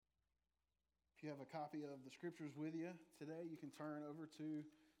If you have a copy of the scriptures with you today, you can turn over to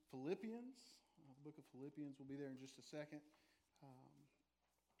Philippians. The book of Philippians will be there in just a second.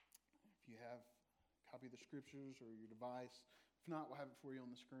 If you have a copy of the scriptures or your device, if not, we'll have it for you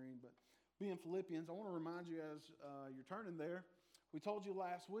on the screen. But being Philippians, I want to remind you as you're turning there, we told you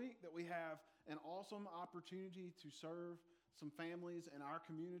last week that we have an awesome opportunity to serve some families in our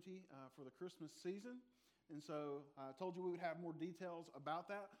community for the Christmas season. And so I told you we would have more details about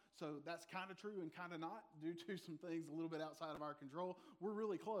that. So that's kind of true and kind of not due to some things a little bit outside of our control. We're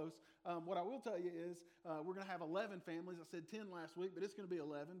really close. What I will tell you is we're going to have 11 families. I said 10 last week, but it's going to be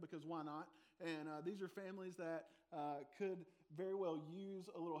 11 because why not? And these are families that could very well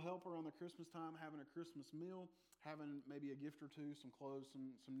use a little help around the Christmas time, having a Christmas meal, having maybe a gift or two, some clothes,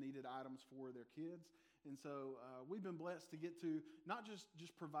 some needed items for their kids. And so we've been blessed to get to not just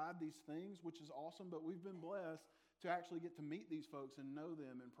provide these things, which is awesome, but we've been blessed to actually get to meet these folks and know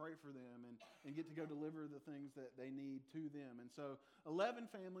them and pray for them and get to go deliver the things that they need to them. And so 11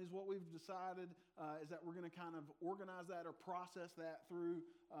 families, what we've decided is that we're going to kind of organize that or process that through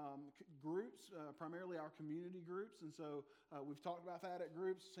groups, primarily our community groups. And so we've talked about that at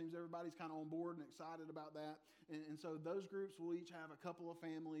groups. Seems everybody's kind of on board and excited about that. And so those groups will each have a couple of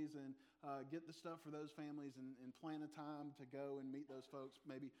families and get the stuff for those families and plan a time to go and meet those folks,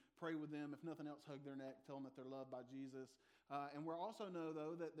 maybe pray with them. If nothing else, hug their neck, tell them that they're loved by Jesus. And we also know,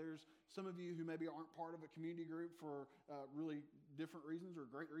 though, that there's some of you who maybe aren't part of a community group for really different reasons or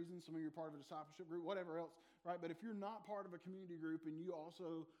great reasons. Some of you are part of a discipleship group, whatever else, right? But if you're not part of a community group and you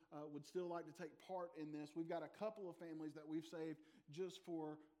also would still like to take part in this, we've got a couple of families that we've saved just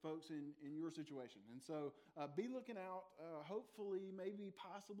for folks in your situation. And so be looking out, hopefully, maybe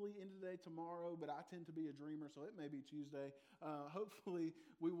possibly into today, tomorrow, but I tend to be a dreamer, so it may be Tuesday. Hopefully,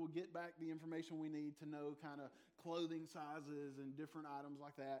 we will get back the information we need to know kind of clothing sizes and different items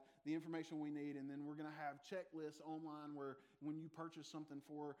like that, the information we need, and then we're going to have checklists online where when you purchase something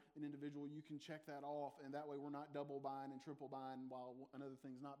for an individual, you can check that off, and that way we're not double buying and triple buying while another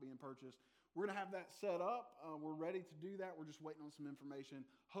thing's not being purchased. We're going to have that set up. We're ready to do that. We're just waiting on some information.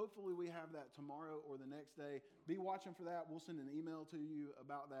 Hopefully we have that tomorrow or the next day. Be watching for that. We'll send an email to you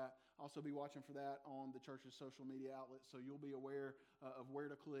about that. Also be watching for that on the church's social media outlets so you'll be aware of where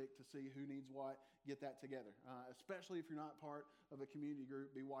to click to see who needs what. Get that together. Especially if you're not part of a community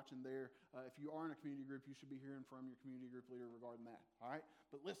group, be watching there. If you are in a community group, you should be hearing from your community group leader regarding that. All right?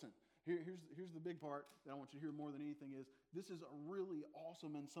 But listen. Here's the big part that I want you to hear more than anything is this is a really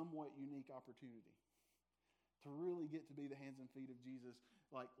awesome and somewhat unique opportunity to really get to be the hands and feet of Jesus,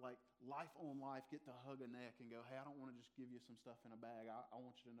 like life on life, get to hug a neck and go, hey, I don't want to just give you some stuff in a bag. I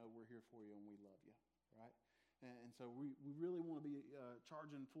want you to know we're here for you and we love you, right? And so we really want to be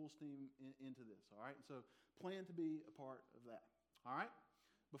charging full steam into this, all right? And so plan to be a part of that, all right?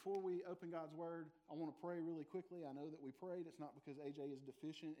 Before we open God's Word, I want to pray really quickly. I know that we prayed. It's not because AJ is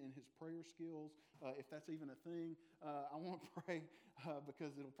deficient in his prayer skills, if that's even a thing. I want to pray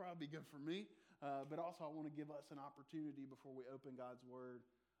because it'll probably be good for me. But also I want to give us an opportunity before we open God's Word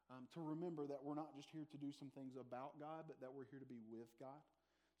to remember that we're not just here to do some things about God, but that we're here to be with God.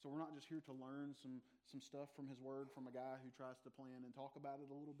 So we're not just here to learn some stuff from His Word from a guy who tries to plan and talk about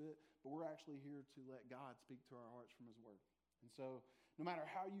it a little bit, but we're actually here to let God speak to our hearts from His Word. And so no matter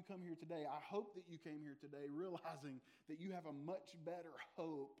how you come here today, I hope that you came here today realizing that you have a much better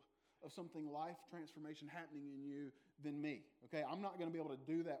hope of something life transformation happening in you than me, okay? I'm not going to be able to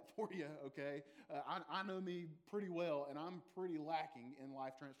do that for you, okay? I know me pretty well, and I'm pretty lacking in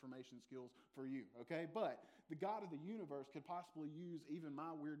life transformation skills for you, okay? But the God of the universe could possibly use even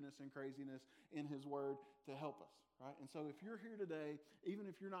my weirdness and craziness in His Word to help us, right? And so if you're here today, even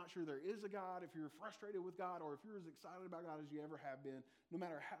if you're not sure there is a God, if you're frustrated with God, or if you're as excited about God as you ever have been, no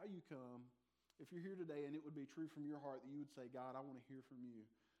matter how you come, if you're here today and it would be true from your heart that you would say, God, I want to hear from you.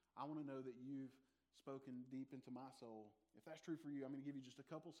 I want to know that you've spoken deep into my soul. If that's true for you, I'm going to give you just a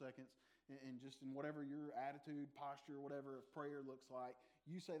couple seconds and just in whatever your attitude, posture, whatever of prayer looks like,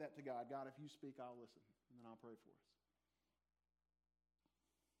 you say that to God. God, if you speak, I'll listen, and then I'll pray for us.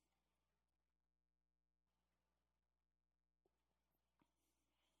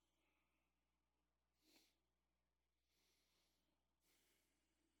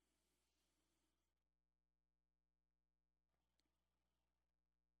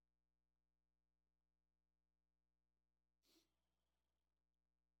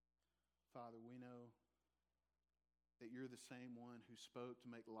 Father, we know that you're the same one who spoke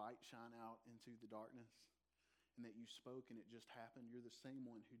to make light shine out into the darkness, and that you spoke and it just happened. You're the same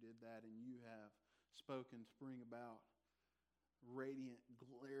one who did that, and you have spoken to bring about radiant,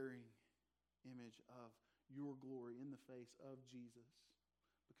 glaring image of your glory in the face of Jesus.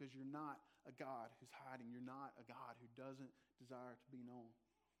 because you're not a God who's hiding. You're not a God who doesn't desire to be known.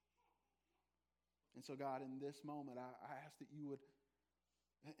 And so, God, in this moment, I ask that you would,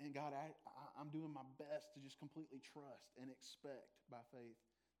 and God, I'm doing my best to just completely trust and expect by faith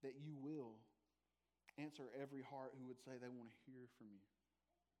that you will answer every heart who would say they want to hear from you.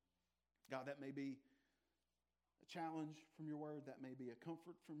 God, that may be a challenge from your word. That may be a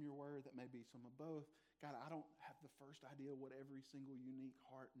comfort from your word. That may be some of both. God, I don't have the first idea what every single unique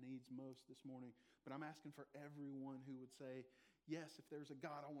heart needs most this morning, but I'm asking for everyone who would say, yes, if there's a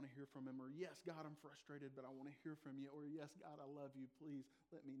God, I want to hear from him. Or yes, God, I'm frustrated, but I want to hear from you. Or yes, God, I love you. Please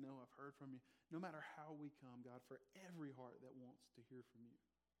let me know I've heard from you. No matter how we come, God, for every heart that wants to hear from you,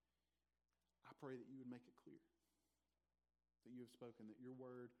 I pray that you would make it clear that you have spoken, that your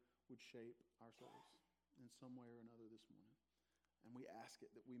word would shape our souls in some way or another this morning. And we ask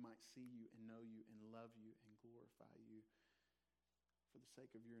it that we might see you and know you and love you and glorify you for the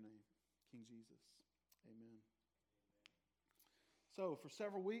sake of your name, King Jesus. Amen. So for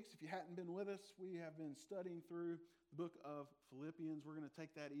several weeks, if you hadn't been with us, we have been studying through the book of Philippians. We're going to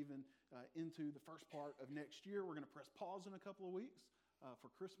take that even into the first part of next year. We're going to press pause in a couple of weeks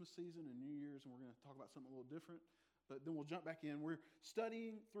for Christmas season and New Year's, and we're going to talk about something a little different. But then we'll jump back in. We're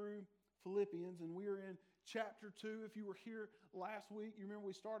studying through Philippians, and we are in chapter 2. If you were here last week, you remember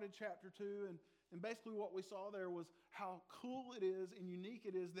we started chapter 2, and basically what we saw there was how cool it is and unique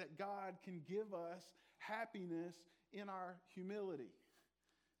it is that God can give us happiness in our humility.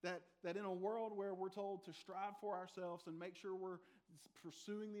 That in a world where we're told to strive for ourselves and make sure we're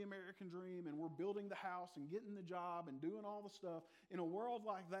pursuing the American dream and we're building the house and getting the job and doing all the stuff, in a world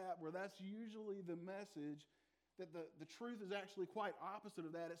like that where that's usually the message, that the truth is actually quite opposite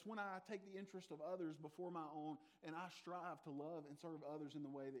of that. It's when I take the interest of others before my own and I strive to love and serve others in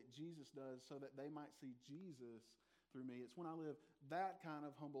the way that Jesus does so that they might see Jesus through me. It's when I live that kind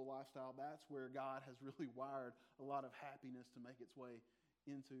of humble lifestyle, that's where God has really wired a lot of happiness to make its way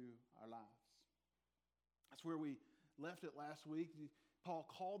into our lives. That's where we left it last week. Paul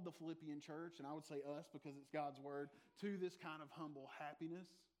called the Philippian church, and I would say us because it's God's word, to this kind of humble happiness.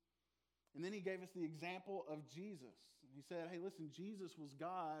 And then he gave us the example of Jesus. He said, hey, listen, Jesus was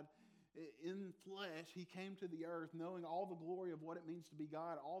God in flesh. He came to the earth knowing all the glory of what it means to be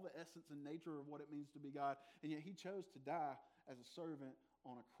God, all the essence and nature of what it means to be God, and yet he chose to die as a servant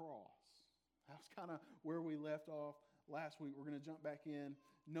on a cross. That's kind of where we left off last week. We're going to jump back in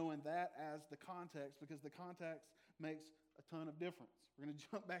knowing that as the context, because the context makes a ton of difference. We're going to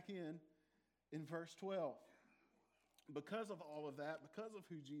jump back in verse 12. Because of all of that, because of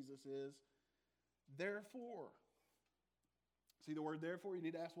who Jesus is, therefore. See the word therefore? You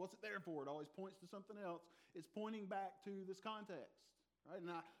need to ask, what's it there for? It always points to something else. It's pointing back to this context. Right? And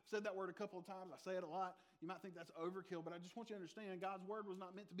I've said that word a couple of times. I say it a lot. You might think that's overkill, but I just want you to understand God's word was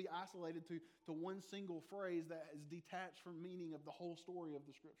not meant to be isolated to one single phrase that is detached from meaning of the whole story of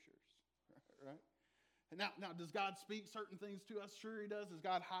the scriptures. Right? And now, does God speak certain things to us? Sure he does. Does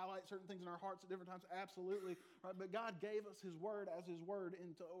God highlight certain things in our hearts at different times? Absolutely. Right? But God gave us his word as his word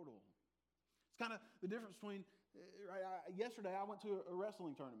in total. It's kind of the difference between, right? Yesterday I went to a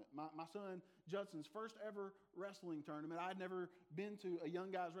wrestling tournament. My son Judson's first ever wrestling tournament. I'd never been to a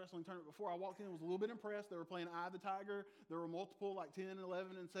young guys wrestling tournament before. I walked in and was a little bit impressed. They were playing Eye of the Tiger. There were multiple like 10,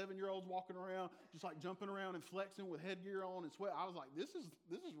 11, and 7-year-olds walking around, just like jumping around and flexing with headgear on and sweat. I was like, this is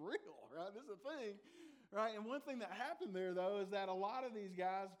real, right? This is a thing. Right? And one thing that happened there, though, is that a lot of these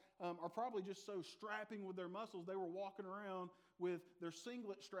guys are probably just so strapping with their muscles, they were walking around with their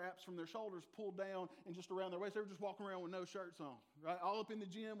singlet straps from their shoulders pulled down and just around their waist. They were just walking around with no shirts on, right? All up in the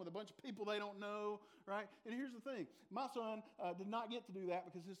gym with a bunch of people they don't know, right? And here's the thing. My son did not get to do that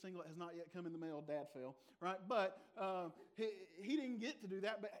because his singlet has not yet come in the mail. Dad fell, right? But he didn't get to do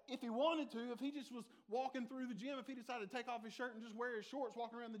that. But if he wanted to, if he just was walking through the gym, if he decided to take off his shirt and just wear his shorts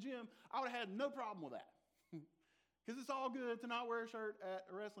walking around the gym, I would have had no problem with that. Because it's all good to not wear a shirt at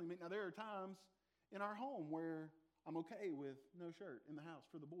a wrestling meet. Now, there are times in our home where I'm okay with no shirt in the house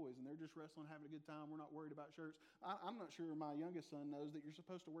for the boys, and they're just wrestling, having a good time. We're not worried about shirts. I'm not sure my youngest son knows that you're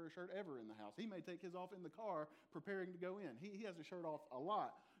supposed to wear a shirt ever in the house. He may take his off in the car preparing to go in. He has a shirt off a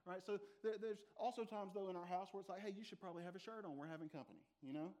lot, right? So there's also times, though, in our house where it's like, hey, you should probably have a shirt on. We're having company,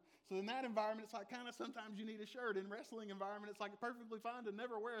 you know? So in that environment, it's like kind of sometimes you need a shirt. In wrestling environment, it's like perfectly fine to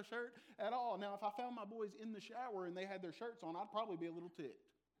never wear a shirt at all. Now, if I found my boys in the shower and they had their shirts on, I'd probably be a little ticked,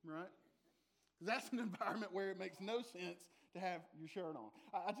 right? Because that's an environment where it makes no sense to have your shirt on.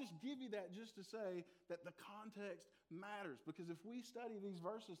 I just give you that just to say that the context matters. Because if we study these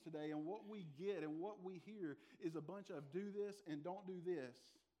verses today and what we get and what we hear is a bunch of do this and don't do this,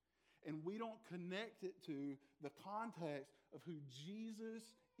 and we don't connect it to the context of who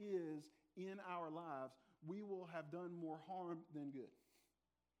Jesus is in our lives, we will have done more harm than good.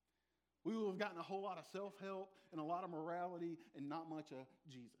 We will have gotten a whole lot of self-help and a lot of morality and not much of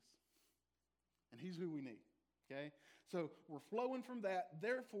Jesus. And he's who we need, okay? So we're flowing from that.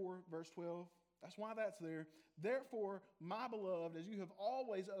 Therefore, verse 12, that's why that's there. Therefore, my beloved, as you have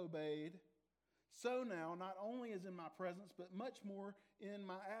always obeyed, so now, not only is in my presence, but much more in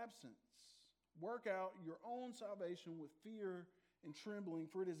my absence. Work out your own salvation with fear and trembling,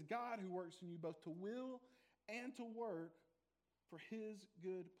 for it is God who works in you both to will and to work for his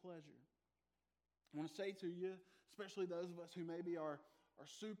good pleasure. I want to say to you, especially those of us who maybe are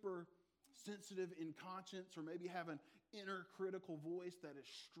super sensitive in conscience or maybe have an inner critical voice that is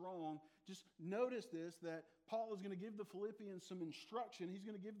strong, just notice this, that Paul is going to give the Philippians some instruction. He's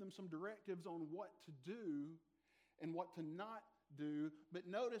going to give them some directives on what to do and what to not do. But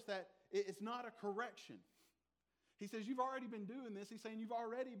notice that it's not a correction. He says, you've already been doing this. He's saying you've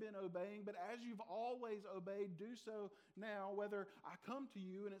already been obeying, but as you've always obeyed, do so now, whether I come to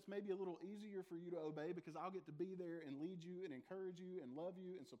you and it's maybe a little easier for you to obey because I'll get to be there and lead you and encourage you and love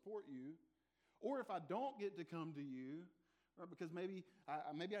you and support you, or if I don't get to come to you, right, because maybe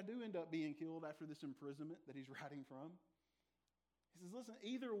I do end up being killed after this imprisonment that he's writing from. He says, listen,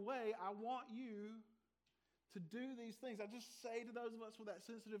 either way, I want you to do these things. I just say to those of us with that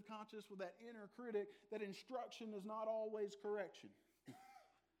sensitive conscience, with that inner critic, that instruction is not always correction.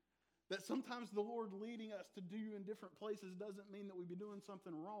 That sometimes the Lord leading us to do in different places doesn't mean that we be doing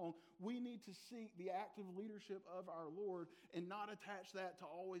something wrong. We need to seek the active leadership of our Lord and not attach that to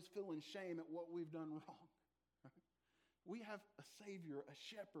always feeling shame at what we've done wrong. We have a Savior, a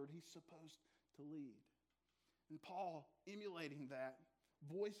shepherd he's supposed to lead. And Paul, emulating that,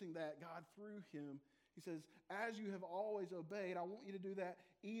 voicing that, God through him, he says, as you have always obeyed, I want you to do that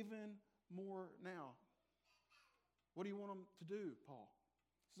even more now. What do you want them to do, Paul?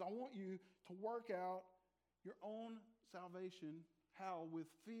 He says, I want you to work out your own salvation. How? With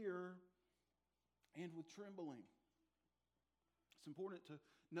fear and with trembling. It's important to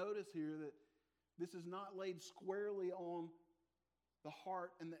notice here that this is not laid squarely on the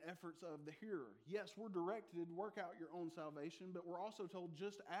heart and the efforts of the hearer. Yes, we're directed to work out your own salvation, but we're also told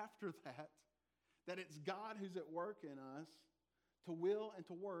just after that it's God who's at work in us to will and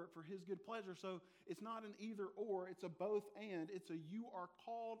to work for his good pleasure. So it's not an either or, it's a both and. It's a you are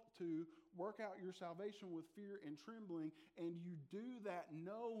called to work out your salvation with fear and trembling, and you do that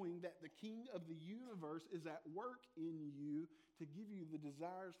knowing that the King of the universe is at work in you to give you the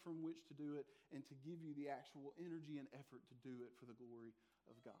desires from which to do it and to give you the actual energy and effort to do it for the glory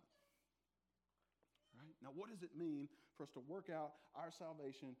of God. Right? Now, what does it mean for us to work out our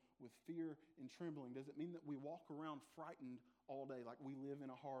salvation with fear and trembling? Does it mean that we walk around frightened all day like we live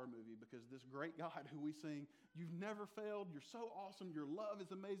in a horror movie because this great God who we sing, you've never failed, you're so awesome, your love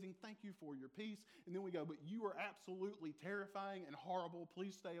is amazing, thank you for your peace, and then we go, but you are absolutely terrifying and horrible,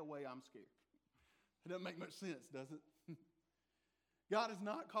 please stay away, I'm scared. It doesn't make much sense, does it? God is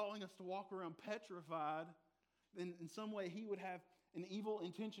not calling us to walk around petrified. In some way he would have an evil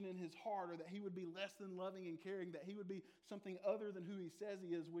intention in his heart, or that he would be less than loving and caring, that he would be something other than who he says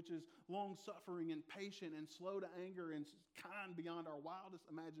he is, which is long-suffering and patient and slow to anger and kind beyond our wildest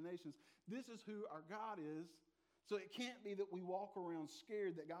imaginations. This is who our God is. So it can't be that we walk around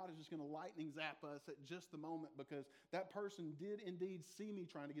scared that God is just going to lightning zap us at just the moment because that person did indeed see me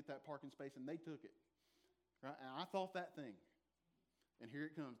trying to get that parking space and they took it. Right? And I thought that thing. And here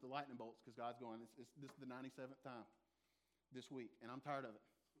it comes, the lightning bolts, because God's going, this is the 97th time this week, and I'm tired of it.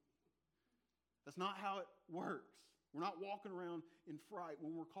 That's not how it works. We're not walking around in fright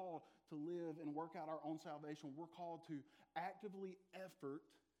when we're called to live and work out our own salvation. We're called to actively effort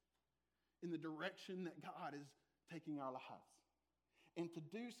in the direction that God is taking our lives. And to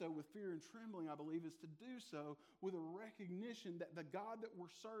do so with fear and trembling, I believe, is to do so with a recognition that the God that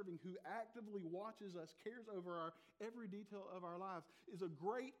we're serving, who actively watches us, cares over every detail of our lives, is a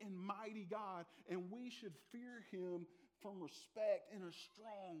great and mighty God, and we should fear him from respect in a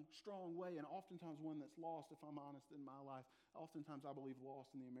strong, strong way, and oftentimes one that's lost, if I'm honest, in my life. Oftentimes, I believe,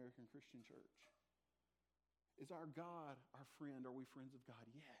 lost in the American Christian church. Is our God our friend? Are we friends of God?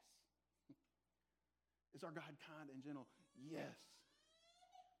 Yes. Is our God kind and gentle? Yes.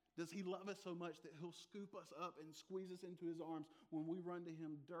 Does he love us so much that he'll scoop us up and squeeze us into his arms when we run to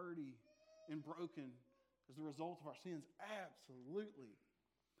him dirty and broken as the result of our sins? Absolutely.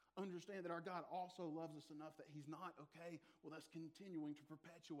 Understand that our God also loves us enough that he's not okay with us continuing to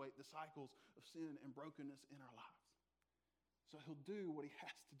perpetuate the cycles of sin and brokenness in our lives. So he'll do what he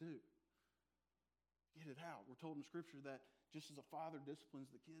has to do. Get it out. We're told in Scripture that just as a father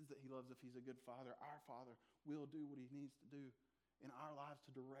disciplines the kids that he loves if he's a good father, our Father will do what he needs to do in our lives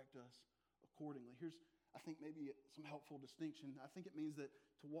to direct us accordingly. Here's, I think, maybe some helpful distinction. I think it means that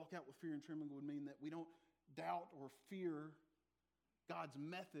to walk out with fear and trembling would mean that we don't doubt or fear God's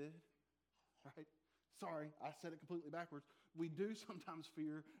method, right? Sorry, I said it completely backwards. We do sometimes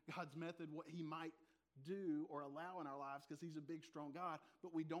fear God's method, what he might do or allow in our lives, because he's a big, strong God,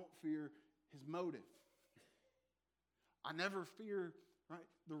 but we don't fear his motive. I never fear, right,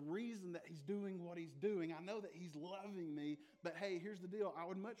 the reason that he's doing what he's doing. I know that he's loving me, but hey, here's the deal. I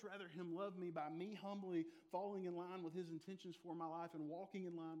would much rather him love me by me humbly falling in line with his intentions for my life and walking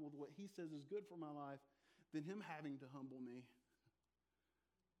in line with what he says is good for my life than him having to humble me.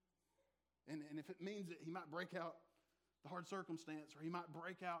 And if it means that he might break out the hard circumstance, or he might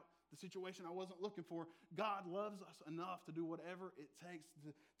break out the situation I wasn't looking for, God loves us enough to do whatever it takes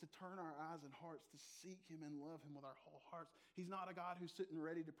to turn our eyes and hearts to seek him and love him with our whole hearts. He's not a God who's sitting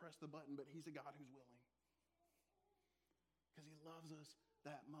ready to press the button, but he's a God who's willing. Because he loves us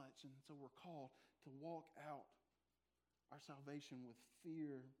that much. And so we're called to walk out our salvation with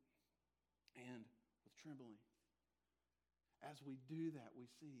fear and with trembling. As we do that,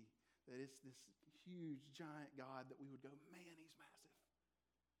 we see that it's this huge, giant God that we would go, man, he's massive.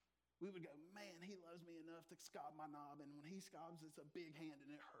 We would go, man, he loves me enough to scob my knob, and when he scobs, it's a big hand and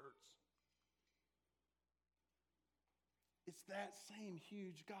it hurts. It's that same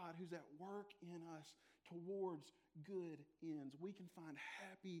huge God who's at work in us towards good ends. We can find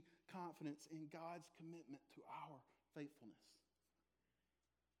happy confidence in God's commitment to our faithfulness.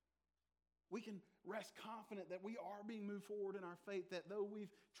 We can rest confident that we are being moved forward in our faith, that though we've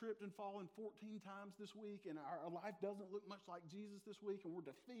tripped and fallen 14 times this week and our life doesn't look much like Jesus this week and we're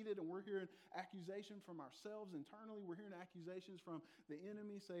defeated and we're hearing accusation from ourselves internally, we're hearing accusations from the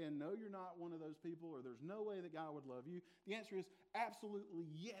enemy saying, no, you're not one of those people, or there's no way that God would love you. The answer is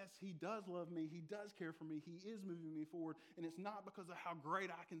absolutely yes, he does love me, he does care for me, he is moving me forward, and it's not because of how great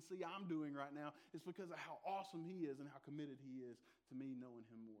I can see I'm doing right now, it's because of how awesome he is and how committed he is to me knowing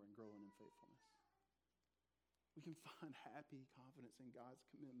him more and growing in faithfulness. We can find happy confidence in God's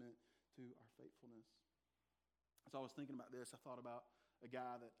commitment to our faithfulness. As I was thinking about this, I thought about a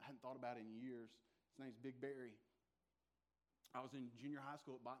guy that I hadn't thought about in years. His name's Big Barry. I was in junior high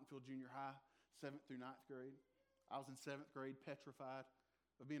school at Bottenfield Junior High, 7th through 9th grade. I was in 7th grade petrified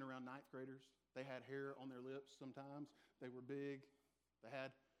of being around 9th graders. They had hair on their lips sometimes. They were big. They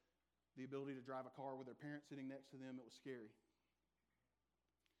had the ability to drive a car with their parents sitting next to them. It was scary.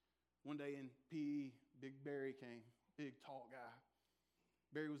 One day in PE, Big Barry came, big, tall guy.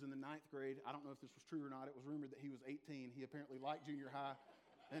 Barry was in the 9th grade. I don't know if this was true or not. It was rumored that he was 18. He apparently liked junior high.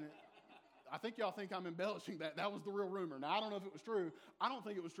 And I think y'all think I'm embellishing that. That was the real rumor. Now, I don't know if it was true. I don't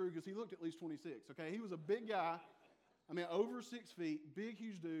think it was true because he looked at least 26, okay? He was a big guy. I mean, over 6 feet, big,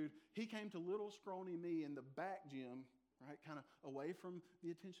 huge dude. He came to little, scrawny me in the back gym, right, kind of away from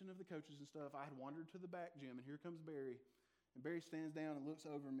the attention of the coaches and stuff. I had wandered to the back gym, and here comes Barry. And Barry stands down and looks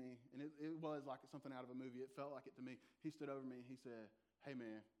over me, and it was like something out of a movie. It felt like it to me. He stood over me, and he said, hey,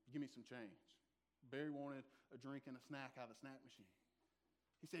 man, give me some change. Barry wanted a drink and a snack out of the snack machine.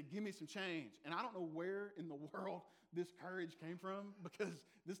 He said, give me some change. And I don't know where in the world this courage came from, because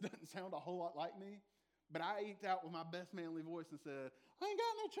this doesn't sound a whole lot like me. But I eked out with my best manly voice and said, I ain't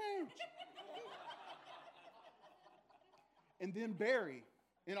got no change. And then Barry,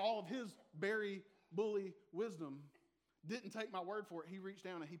 in all of his Barry bully wisdom, didn't take my word for it. He reached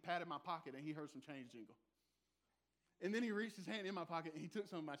down and he patted my pocket and he heard some change jingle. And then he reached his hand in my pocket and he took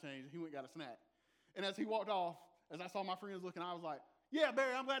some of my change and he went and got a snack. And as he walked off, as I saw my friends looking, I was like, yeah,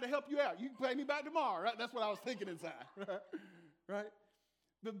 Barry, I'm glad to help you out. You can pay me back tomorrow, right? That's what I was thinking inside, right?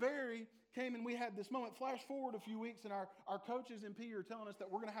 But Barry came and we had this moment. Flash forward a few weeks and our coaches in PE are telling us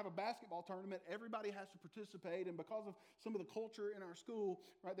that we're going to have a basketball tournament. Everybody has to participate, and because of some of the culture in our school,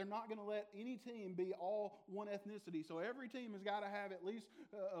 right, they're not going to let any team be all one ethnicity. So every team has got to have at least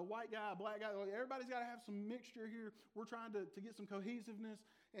a white guy, a black guy. Everybody's got to have some mixture here. We're trying to get some cohesiveness.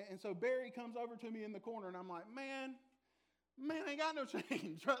 And so Barry comes over to me in the corner, and I'm like, man, I ain't got no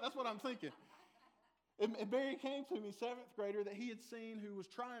change. Right? That's what I'm thinking. And Barry came to me, 7th grader that he had seen, who was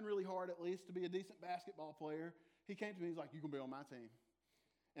trying really hard at least to be a decent basketball player. He came to me, he's like, you can be on my team.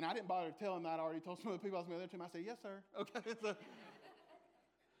 And I didn't bother to tell him that. I already told some of the people I was on the other team. I said, yes, sir. Okay.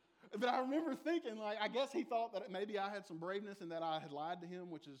 But I remember thinking, like, I guess he thought that maybe I had some braveness and that I had lied to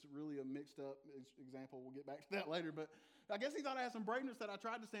him, which is really a mixed up example. We'll get back to that later. But I guess he thought I had some braveness, that I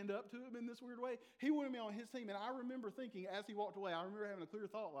tried to stand up to him in this weird way. He wanted me on his team. And I remember thinking, as he walked away, I remember having a clear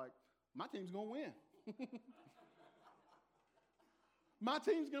thought, like, my team's going to win. My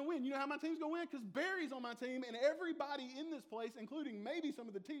team's going to win. You know how my team's going to win? Because Barry's on my team, and everybody in this place, including maybe some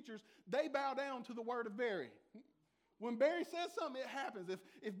of the teachers, they bow down to the word of Barry. When Barry says something, it happens.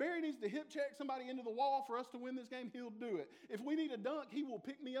 If Barry needs to hip check somebody into the wall for us to win this game, he'll do it. If we need a dunk, he will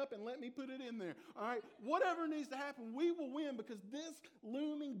pick me up and let me put it in there. All right? Whatever needs to happen, we will win because this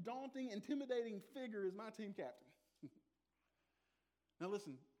looming, daunting, intimidating figure is my team captain. Now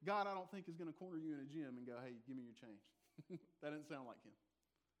listen, God, I don't think is going to corner you in a gym and go, hey, give me your change. That doesn't sound like him.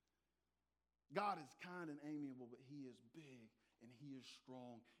 God is kind and amiable, but he is big and he is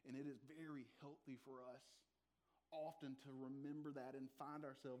strong. And it is very healthy for us often to remember that and find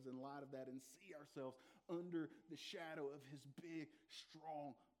ourselves in light of that and see ourselves under the shadow of his big,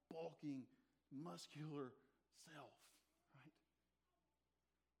 strong, bulking, muscular self, right?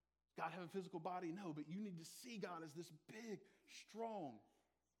 God have a physical body? No, but you need to see God as this big, strong,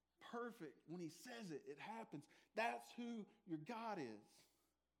 perfect. When he says it, it happens. That's who your God is.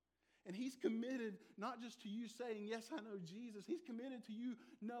 And he's committed not just to you saying, yes, I know Jesus. He's committed to you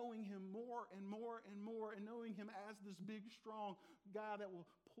knowing him more and more and more and knowing him as this big, strong guy that will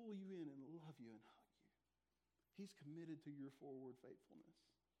pull you in and love you and hug you. He's committed to your forward faithfulness.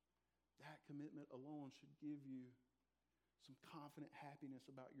 That commitment alone should give you some confident happiness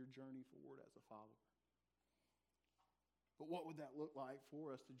about your journey forward as a follower. But what would that look like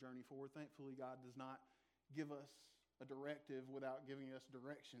for us to journey forward? Thankfully, God does not give us a directive without giving us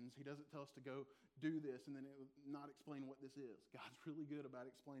directions. He doesn't tell us to go do this and then not explain what this is. God's really good about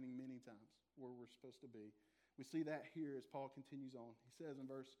explaining many times where we're supposed to be. We see that here as Paul continues on. He says in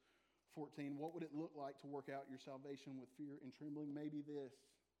verse 14, what would it look like to work out your salvation with fear and trembling? Maybe this,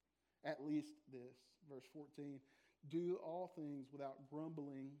 at least this. Verse 14, do all things without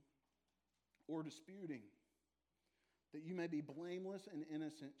grumbling or disputing, that you may be blameless and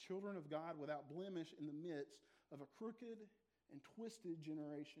innocent, children of God without blemish in the midst of a crooked and twisted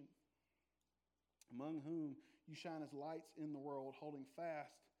generation, among whom you shine as lights in the world, holding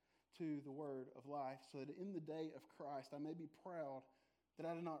fast to the word of life, so that in the day of Christ I may be proud that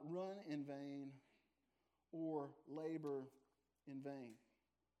I did not run in vain or labor in vain.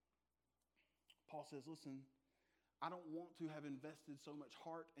 Paul says, listen, I don't want to have invested so much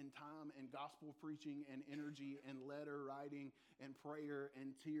heart and time and gospel preaching and energy and letter writing and prayer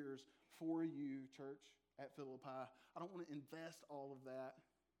and tears for you, church, at Philippi. I don't want to invest all of that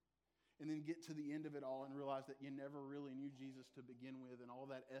and then get to the end of it all and realize that you never really knew Jesus to begin with and all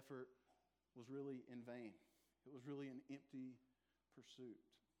that effort was really in vain. It was really an empty pursuit.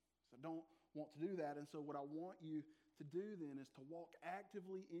 So I don't want to do that. And so what I want you to do then is to walk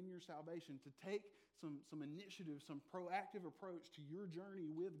actively in your salvation, to take some initiative, some proactive approach to your journey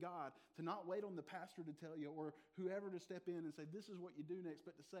with God, to not wait on the pastor to tell you or whoever to step in and say, this is what you do next,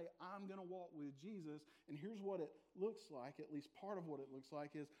 but to say, I'm going to walk with Jesus, and here's what it looks like, at least part of what it looks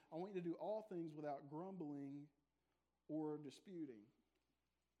like is, I want you to do all things without grumbling or disputing.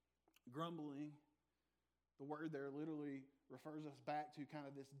 Grumbling, the word there literally refers us back to kind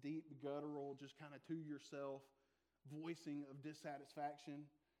of this deep, guttural, just kind of to yourself voicing of dissatisfaction.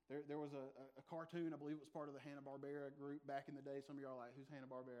 There was a cartoon, I believe it was part of the Hanna-Barbera group back in the day. Some of y'all are like, who's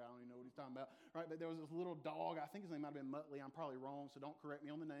Hanna-Barbera? I don't even know what he's talking about. Right? But there was this little dog. I think his name might have been Muttley. I'm probably wrong, so don't correct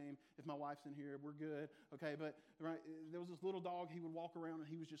me on the name. If my wife's in here, we're good. Okay, but right, there was this little dog. He would walk around and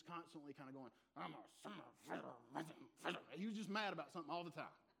he was just constantly kind of going, he was just mad about something all the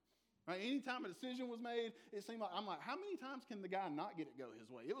time. Right? Anytime a decision was made, it seemed like, I'm like, how many times can the guy not get it go his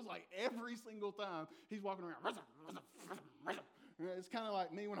way? It was like every single time he's walking around. It's kind of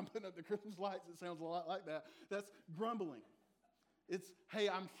like me when I'm putting up the Christmas lights. It sounds a lot like that. That's grumbling. It's, hey,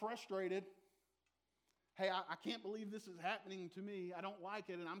 I'm frustrated. Hey, I can't believe this is happening to me. I don't like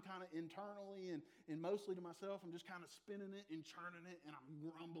it. And I'm kind of internally and mostly to myself, I'm just kind of spinning it and churning it. And I'm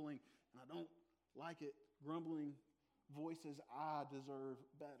grumbling. And I don't like it. Grumbling voices, I deserve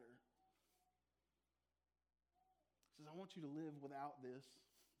better. He says, I want you to live without this.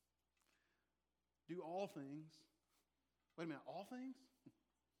 Do all things. Wait a minute, all things?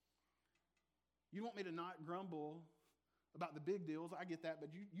 You want me to not grumble about the big deals, I get that, but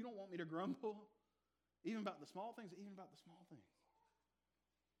you don't want me to grumble even about the small things, even about the small things.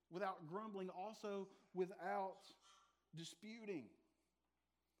 Without grumbling, also without disputing.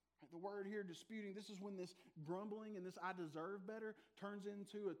 The word here, disputing, this is when this grumbling and this I deserve better turns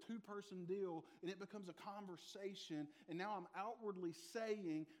into a two-person deal and it becomes a conversation. And now I'm outwardly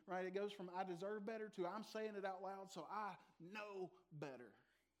saying, right, it goes from I deserve better to I'm saying it out loud so I know better.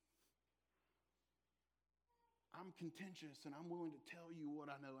 I'm contentious and I'm willing to tell you what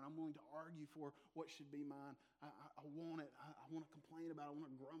I know and I'm willing to argue for what should be mine. I want it. I want to complain about it. I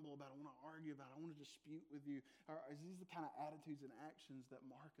want to grumble about it. I want to argue about it. I want to dispute with you. Are these the kind of attitudes and actions that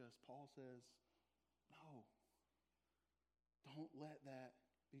mark us? Paul says, no. Don't let that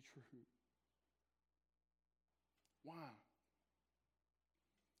be true. Why?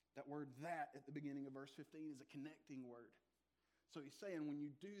 That word "that" at the beginning of verse 15 is a connecting word. So he's saying when you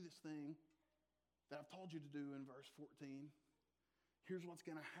do this thing that I've told you to do in verse 14, here's what's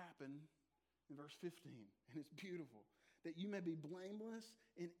going to happen in verse 15. And it's beautiful. That you may be blameless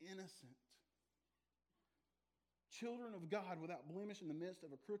and innocent, children of God without blemish in the midst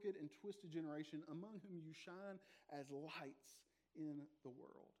of a crooked and twisted generation, among whom you shine as lights in the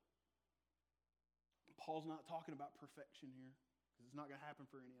world. Paul's not talking about perfection here, because it's not going to happen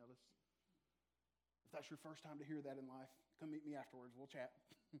for any of us. If that's your first time to hear that in life, come meet me afterwards. We'll chat.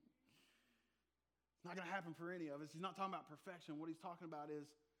 It's not going to happen for any of us. He's not talking about perfection. What he's talking about is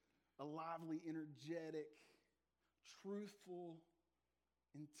a lively, energetic, truthful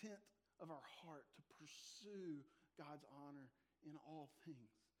intent of our heart to pursue God's honor in all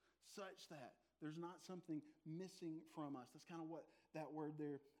things, such that there's not something missing from us. That's kind of what that word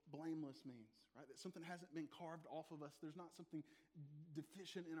there, blameless, means, right? That something hasn't been carved off of us. There's not something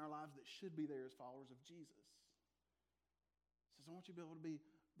deficient in our lives that should be there as followers of Jesus. He says, I want you to be able to be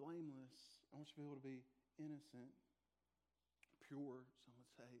blameless. I want you to be able to be innocent, pure, some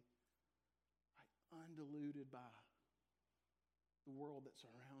would say, right? Undiluted by the world that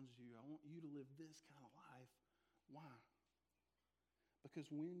surrounds you. I want you to live this kind of life. Why?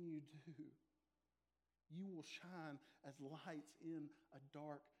 Because when you do, you will shine as lights in a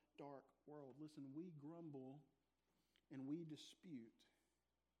dark, dark world. Listen, we grumble and we dispute.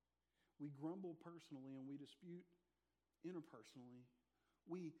 We grumble personally and we dispute interpersonally.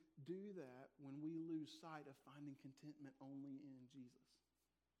 We do that when we lose sight of finding contentment only in Jesus.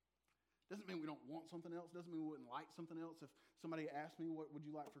 Doesn't mean we don't want something else. Doesn't mean we wouldn't like something else. If somebody asks me, what would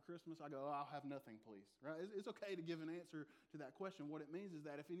you like for Christmas? I go, I'll have nothing, please. Right? It's okay to give an answer to that question. What it means is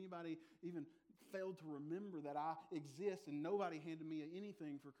that if anybody even failed to remember that I exist and nobody handed me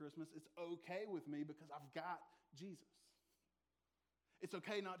anything for Christmas, it's okay with me because I've got Jesus. It's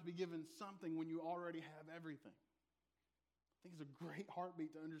okay not to be given something when you already have everything. I think it's a great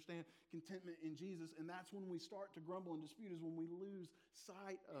heartbeat to understand contentment in Jesus, and that's when we start to grumble and dispute, is when we lose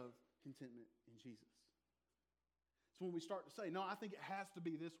sight of contentment in Jesus. It's when we start to say, no, I think it has to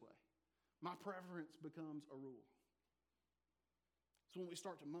be this way. My preference becomes a rule. It's when we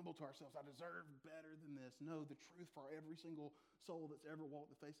start to mumble to ourselves, I deserve better than this. No, the truth for every single soul that's ever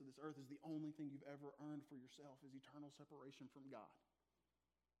walked the face of this earth is the only thing you've ever earned for yourself is eternal separation from God.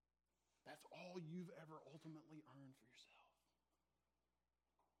 That's all you've ever ultimately earned for yourself.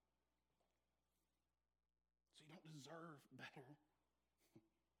 So you don't deserve better.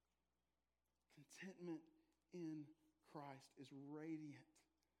 Contentment in Christ is radiant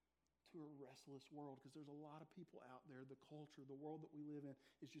to a restless world, because there's a lot of people out there, the culture, the world that we live in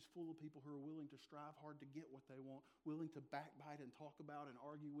is just full of people who are willing to strive hard to get what they want, willing to backbite and talk about and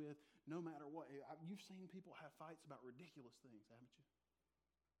argue with, no matter what. You've seen people have fights about ridiculous things, haven't you?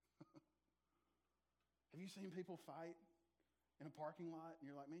 Have you seen people fight in a parking lot and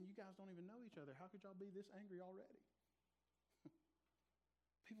you're like, man, you guys don't even know each other. How could y'all be this angry already?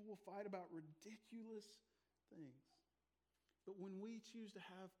 People will fight about ridiculous things. But when we choose to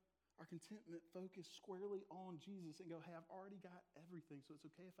have our contentment focused squarely on Jesus and go, hey, I've already got everything, so it's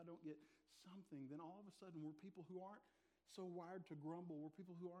okay if I don't get something, then all of a sudden we're people who aren't so wired to grumble. We're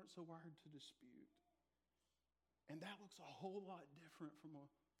people who aren't so wired to dispute. And that looks a whole lot different from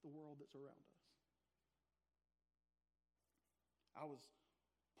the world that's around us. I was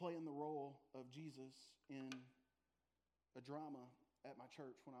playing the role of Jesus in a drama at my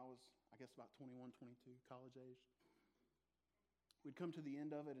church when I was, I guess, about 21, 22, college age. We'd come to the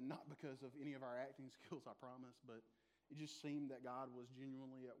end of it, and not because of any of our acting skills, I promise, but it just seemed that God was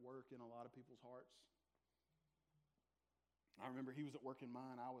genuinely at work in a lot of people's hearts. I remember he was at work in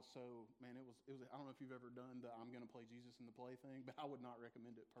mine. I was so, man, it was. I don't know if you've ever done the I'm going to play Jesus in the play thing, but I would not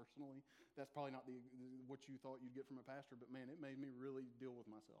recommend it personally. That's probably not what you thought you'd get from a pastor, but man, it made me really deal with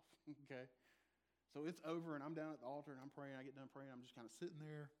myself, okay? So it's over, and I'm down at the altar, and I'm praying. I get done praying. I'm just kind of sitting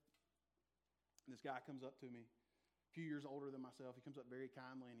there, and this guy comes up to me, a few years older than myself. He comes up very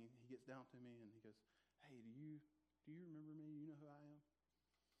kindly, and he gets down to me, and he goes, hey, do you remember me? You know who I am?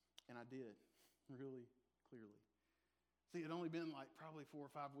 And I did, really clearly. See, it had only been like probably 4 or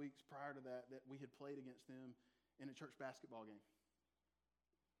 5 weeks prior to that we had played against them in a church basketball game.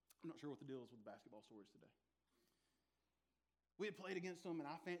 I'm not sure what the deal is with the basketball stories today. We had played against them, and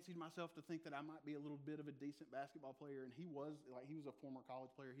I fancied myself to think that I might be a little bit of a decent basketball player, and he was a former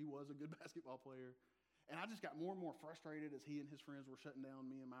college player. He was a good basketball player. And I just got more and more frustrated as he and his friends were shutting down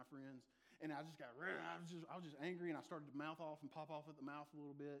me and my friends. And I was just angry, and I started to mouth off and pop off at the mouth a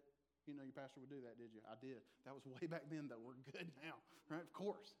little bit. You know your pastor would do that, did you? I did. That was way back then, though. We're good now, right? Of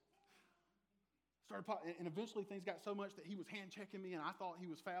course. And eventually things got so much that he was hand checking me, and I thought he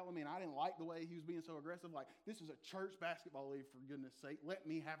was fouling me, and I didn't like the way he was being so aggressive. Like, this is a church basketball league, for goodness sake. Let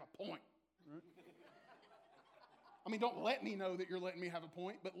me have a point. Right? I mean, don't let me know that you're letting me have a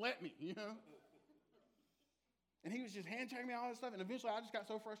point, but let me, And he was just hand checking me, all that stuff. And eventually I just got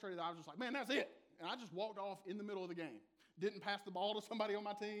so frustrated that I was just like, man, that's it. And I just walked off in the middle of the game. Didn't pass the ball to somebody on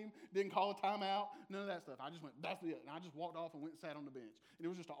my team. Didn't call a timeout. None of that stuff. I just went, that's it. And I just walked off and went and sat on the bench. And it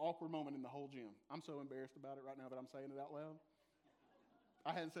was just an awkward moment in the whole gym. I'm so embarrassed about it right now that I'm saying it out loud.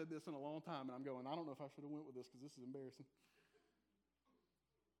 I hadn't said this in a long time, and I'm going, I don't know if I should have went with this because this is embarrassing.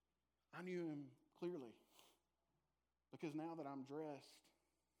 I knew him clearly because now that I'm dressed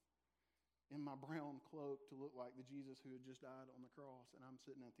in my brown cloak to look like the Jesus who had just died on the cross, and I'm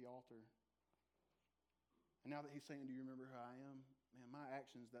sitting at the altar, and now that he's saying, do you remember who I am? Man, my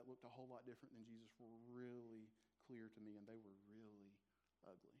actions that looked a whole lot different than Jesus were really clear to me, and they were really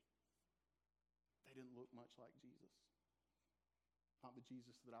ugly. They didn't look much like Jesus. Not the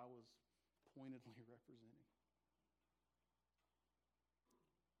Jesus that I was pointedly representing.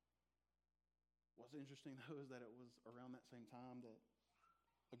 What's interesting, though, is that it was around that same time that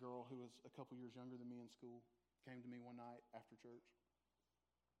a girl who was a couple years younger than me in school came to me one night after church.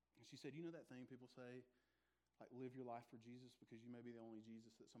 And she said, you know that thing people say, like, live your life for Jesus because you may be the only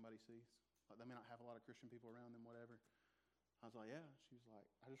Jesus that somebody sees? Like, they may not have a lot of Christian people around them, whatever. I was like, yeah. She was like,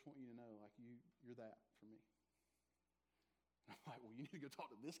 I just want you to know, like, you're that for me. I'm like, well, you need to go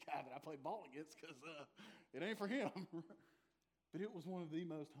talk to this guy that I played ball against because it ain't for him. But it was one of the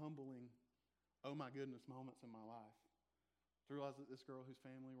most humbling, oh my goodness, moments in my life. To realize that this girl whose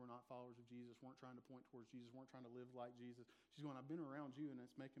family were not followers of Jesus, weren't trying to point towards Jesus, weren't trying to live like Jesus. She's going, I've been around you, and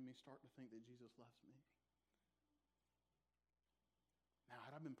it's making me start to think that Jesus loves me. Now,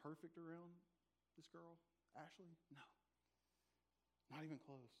 had I been perfect around this girl, Ashley? No. Not even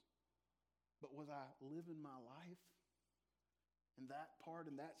close. But was I living my life in that part,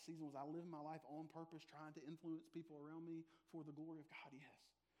 in that season? Was I living my life on purpose, trying to influence people around me for the glory of God? Yes.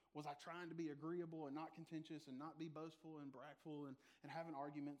 Was I trying to be agreeable and not contentious and not be boastful and bragful and having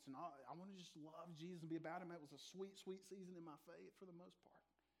arguments? And I want to just love Jesus and be about him. That was a sweet, sweet season in my faith for the most part.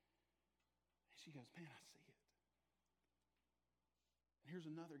 And she goes, man, I see it. And here's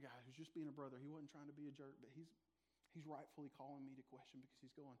another guy who's just being a brother. He wasn't trying to be a jerk, but he's rightfully calling me to question because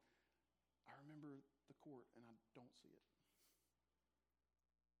he's going, I remember the court and I don't see it.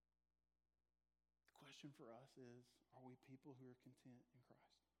 The question for us is, are we people who are content in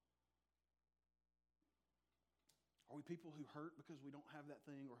Christ? Are we people who hurt because we don't have that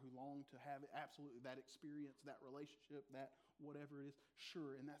thing or who long to have it, absolutely that experience, that relationship, that whatever it is?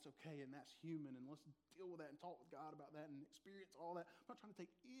 Sure, and that's okay, and that's human, and let's deal with that and talk with God about that and experience all that. I'm not trying to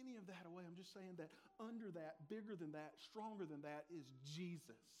take any of that away. I'm just saying that under that, bigger than that, stronger than that is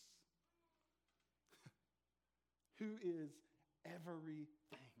Jesus, who is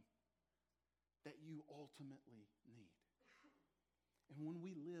everything that you ultimately need. And when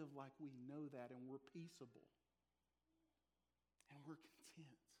we live like we know that and we're peaceable, and we're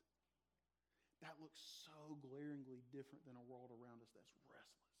content, that looks so glaringly different than a world around us that's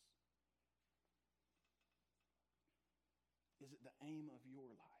restless. Is it the aim of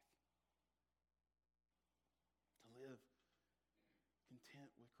your life to live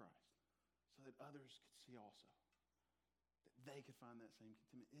content with Christ so that others could see also, that they could find that same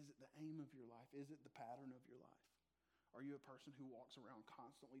contentment? Is it the aim of your life? Is it the pattern of your life? Are you a person who walks around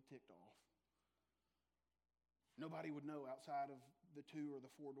constantly ticked off? Nobody would know outside of the 2 or the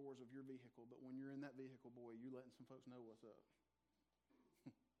 4 doors of your vehicle, but when you're in that vehicle, boy, you're letting some folks know what's up.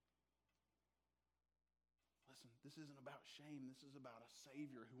 Listen, this isn't about shame. This is about a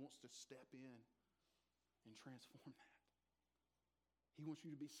Savior who wants to step in and transform that. He wants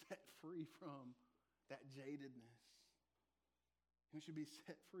you to be set free from that jadedness. He wants you to be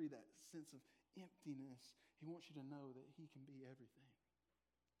set free, that sense of emptiness. He wants you to know that he can be everything.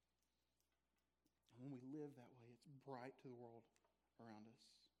 And when we live that way, it's bright to the world around us.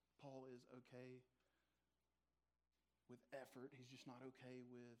 Paul is okay with effort. He's just not okay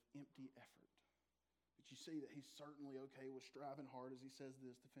with empty effort. But you see that he's certainly okay with striving hard as he says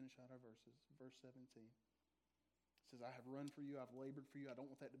this to finish out our verses. Verse 17. It says, I have run for you, I've labored for you, I don't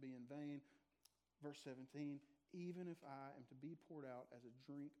want that to be in vain. Verse 17, even if I am to be poured out as a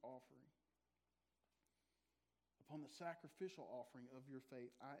drink offering upon the sacrificial offering of your faith,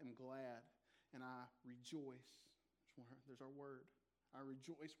 I am glad and I rejoice. There's our word. I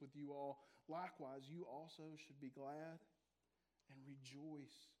rejoice with you all. Likewise, you also should be glad and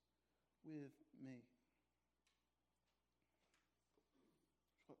rejoice with me.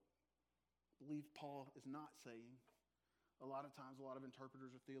 What I believe Paul is not saying A lot of times, a lot of interpreters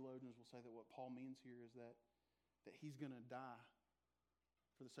or theologians will say that what Paul means here is that he's going to die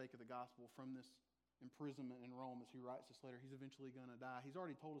for the sake of the gospel from this imprisonment in Rome as he writes this letter. He's eventually going to die. He's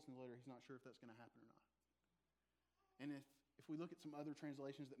already told us in the letter he's not sure if that's going to happen or not. And if we look at some other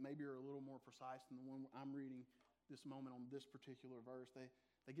translations that maybe are a little more precise than the one I'm reading this moment on this particular verse,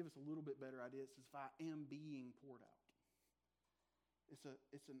 they give us a little bit better idea. It says, if I am being poured out.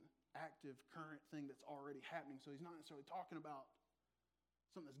 It's an active, current thing that's already happening. So he's not necessarily talking about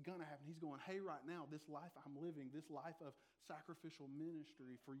something that's going to happen. He's going, hey, right now, this life I'm living, this life of sacrificial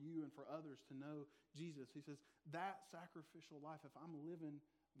ministry for you and for others to know Jesus. He says, that sacrificial life, if I'm living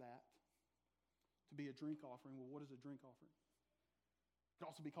that to be a drink offering, well, what is a drink offering? It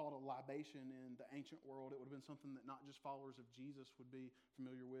could also be called a libation in the ancient world. It would have been something that not just followers of Jesus would be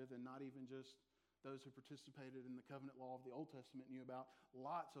familiar with, and not even just those who participated in the covenant law of the Old Testament knew about.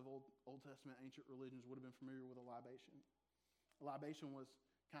 Lots of Old Testament ancient religions would have been familiar with a libation. A libation was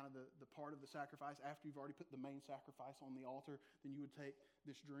kind of the part of the sacrifice. After you've already put the main sacrifice on the altar, then you would take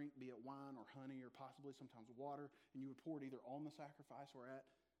this drink, be it wine or honey or possibly sometimes water, and you would pour it either on the sacrifice or at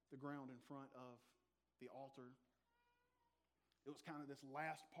the ground in front of the altar. It was kind of this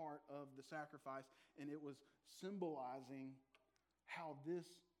last part of the sacrifice, and it was symbolizing how this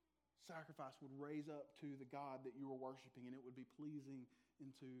sacrifice would raise up to the God that you were worshiping, and it would be pleasing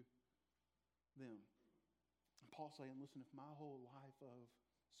into them. And Paul's saying, listen, if my whole life of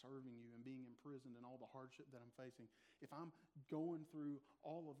serving you and being imprisoned and all the hardship that I'm facing, if I'm going through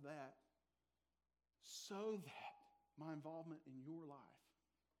all of that so that my involvement in your life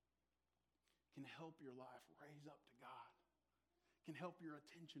can help your life raise up to God, can help your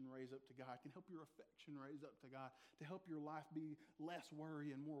attention raise up to God, can help your affection raise up to God, to help your life be less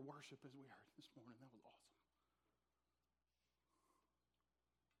worry and more worship, as we heard this morning. That was awesome.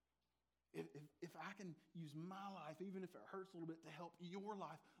 If I can use my life, even if it hurts a little bit, to help your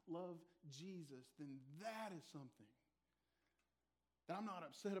life love Jesus, then that is something that I'm not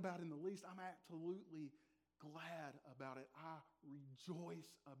upset about in the least. I'm absolutely glad about it. I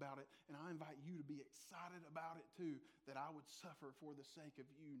rejoice about it. And I invite you to be excited about it too, that I would suffer for the sake of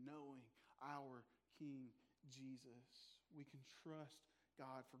you, knowing our King Jesus. We can trust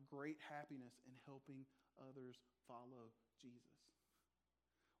God for great happiness in helping others follow Jesus.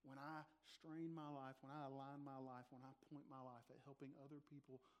 When I strain my life, when I align my life, when I point my life at helping other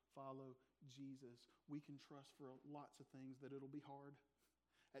people follow Jesus, we can trust for lots of things that it'll be hard.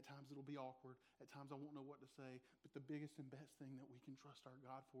 At times it'll be awkward. At times I won't know what to say. But the biggest and best thing that we can trust our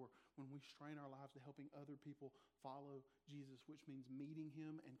God for when we strain our lives to helping other people follow Jesus, which means meeting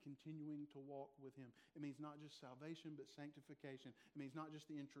him and continuing to walk with him. It means not just salvation, but sanctification. It means not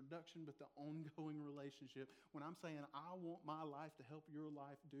just the introduction, but the ongoing relationship. When I'm saying I want my life to help your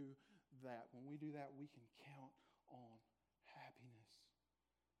life do that, when we do that, we can count on happiness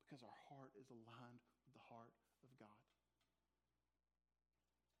because our heart is aligned with the heart of God.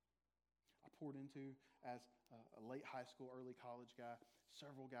 Poured into as a late high school, early college guy,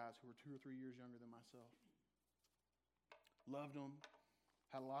 several guys who were 2 or 3 years younger than myself. Loved them,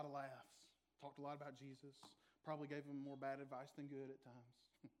 had a lot of laughs, talked a lot about Jesus, probably gave them more bad advice than good at times.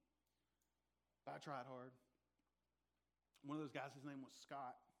 But I tried hard. One of those guys, his name was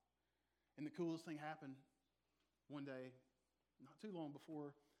Scott. And the coolest thing happened one day, not too long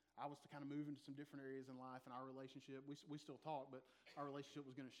before I was to kind of move into some different areas in life, and our relationship, we still talk, but our relationship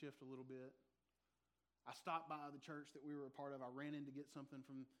was going to shift a little bit. I stopped by the church that we were a part of. I ran in to get something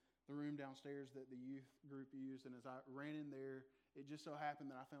from the room downstairs that the youth group used, and as I ran in there, it just so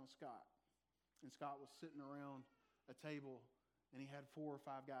happened that I found Scott. And Scott was sitting around a table, and he had 4 or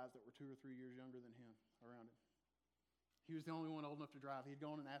 5 guys that were 2 or 3 years younger than him around him. He was the only one old enough to drive. He'd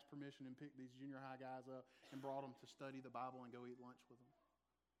gone and asked permission and picked these junior high guys up and brought them to study the Bible and go eat lunch with them.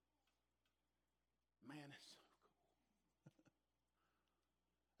 Man, it's so cool.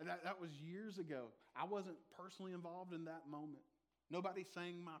 That was years ago. I wasn't personally involved in that moment. Nobody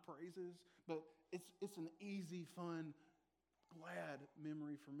sang my praises, but it's an easy, fun, glad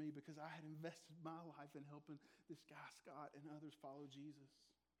memory for me because I had invested my life in helping this guy, Scott, and others follow Jesus.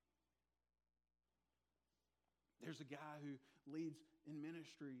 There's a guy who leads in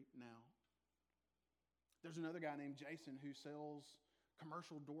ministry now. There's another guy named Jason who sells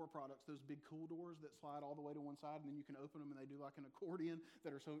commercial door products, those big cool doors that slide all the way to one side, and then you can open them and they do like an accordion that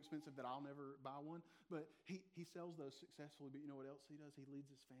are so expensive that I'll never buy one. But he sells those successfully, but you know what else he does? He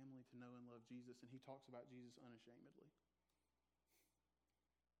leads his family to know and love Jesus, and he talks about Jesus unashamedly.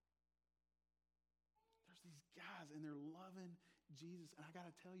 There's these guys, and they're loving Jesus, and I got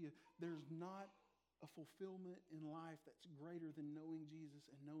to tell you, there's not a fulfillment in life that's greater than knowing Jesus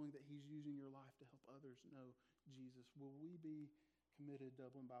and knowing that he's using your life to help others know Jesus? Will we be committed,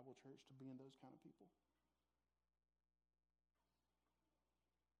 Dublin Bible Church, to being those kind of people?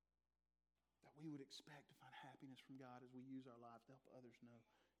 That we would expect to find happiness from God as we use our lives to help others know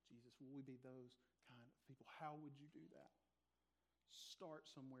Jesus. Will we be those kind of people? How would you do that? Start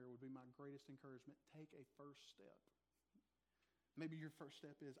somewhere would be my greatest encouragement. Take a first step. Maybe your first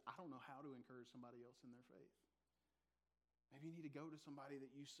step is, I don't know how to encourage somebody else in their faith. Maybe you need to go to somebody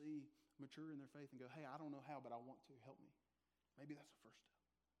that you see mature in their faith and go, hey, I don't know how, but I want to. Help me. Maybe that's a first step.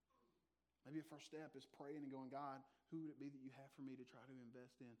 Maybe a first step is praying and going, God, who would it be that you have for me to try to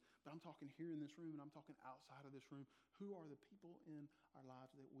invest in? But I'm talking here in this room and I'm talking outside of this room. Who are the people in our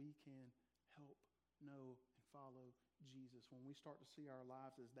lives that we can help know and follow Jesus? When we start to see our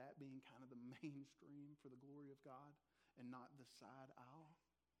lives as that being kind of the mainstream for the glory of God and not the side aisle,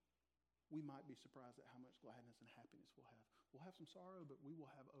 we might be surprised at how much gladness and happiness we'll have. We'll have some sorrow, but we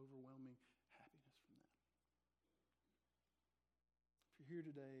will have overwhelming happiness from that. If you're here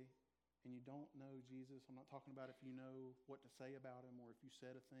today and you don't know Jesus, I'm not talking about if you know what to say about him or if you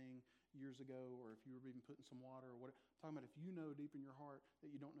said a thing years ago or if you were even putting some water or whatever. I'm talking about if you know deep in your heart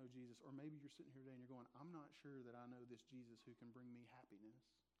that you don't know Jesus, or maybe you're sitting here today and you're going, I'm not sure that I know this Jesus who can bring me happiness.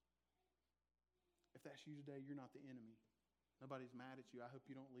 If that's you today, you're not the enemy. Nobody's mad at you. I hope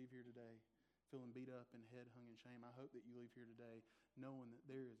you don't leave here today feeling beat up and head hung in shame. I hope that you leave here today knowing that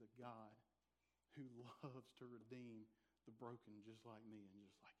there is a God who loves to redeem the broken just like me and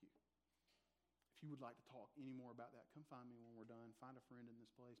just like you. If you would like to talk any more about that, come find me when we're done. Find a friend in this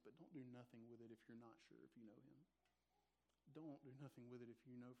place, but don't do nothing with it if you're not sure if you know him. Don't do nothing with it if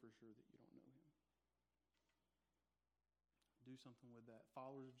you know for sure that you don't know him. Do something with that.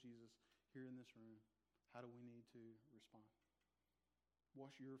 Followers of Jesus here in this room, how do we need to respond?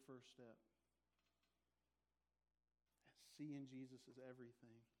 What's your first step? Seeing Jesus as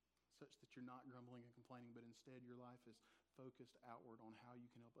everything, such that you're not grumbling and complaining, but instead your life is focused outward on how you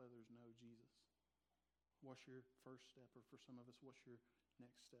can help others know Jesus. What's your first step? Or for some of us, what's your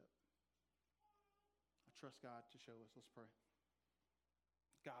next step? I trust God to show us. Let's pray.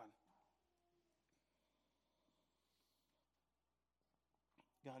 God,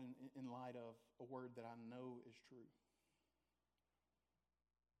 in light of a word that I know is true,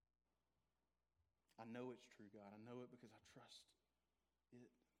 I know it's true, God. I know it because I trust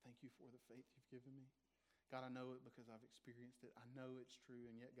it. Thank you for the faith you've given me. God, I know it because I've experienced it. I know it's true,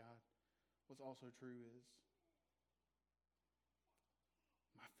 and yet, God, what's also true is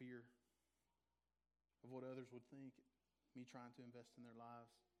my fear of what others would think, me trying to invest in their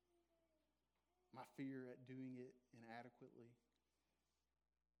lives, my fear at doing it inadequately,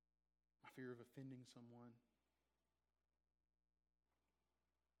 my fear of offending someone.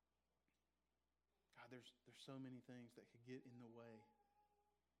 God, there's so many things that could get in the way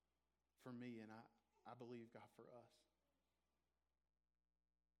for me, and I believe, God, for us.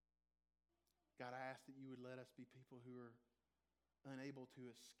 God, I ask that you would let us be people who are unable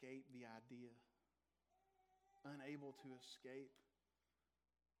to escape the idea, unable to escape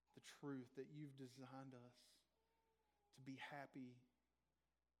the truth that you've designed us to be happy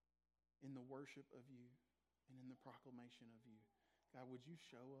in the worship of you and in the proclamation of you. God, would you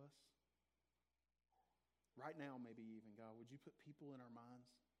show us? Right now, maybe even, God, would you put people in our minds?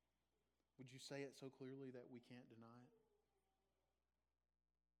 Would you say it so clearly that we can't deny it?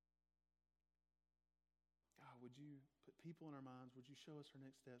 God, would you put people in our minds? Would you show us our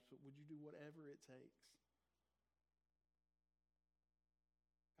next steps? But would you do whatever it takes,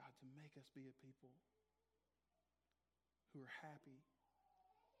 God, to make us be a people who are happy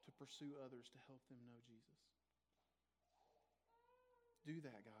to pursue others to help them know Jesus? Do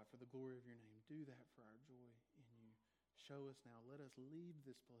that, God, for the glory of your name. Do that for our joy in you. Show us now. Let us leave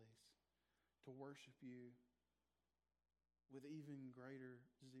this place to worship you with even greater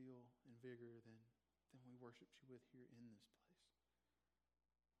zeal and vigor than we worshiped you with here in this place.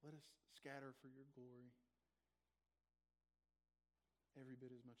 Let us scatter for your glory every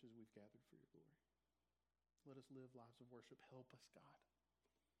bit as much as we've gathered for your glory. Let us live lives of worship. Help us, God.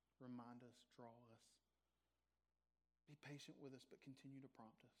 Remind us, draw us. Be patient with us, but continue to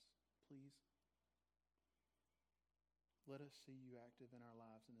prompt us, please. Let us see you active in our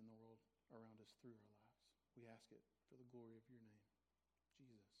lives and in the world around us through our lives. We ask it for the glory of your name,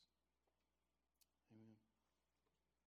 Jesus. Amen.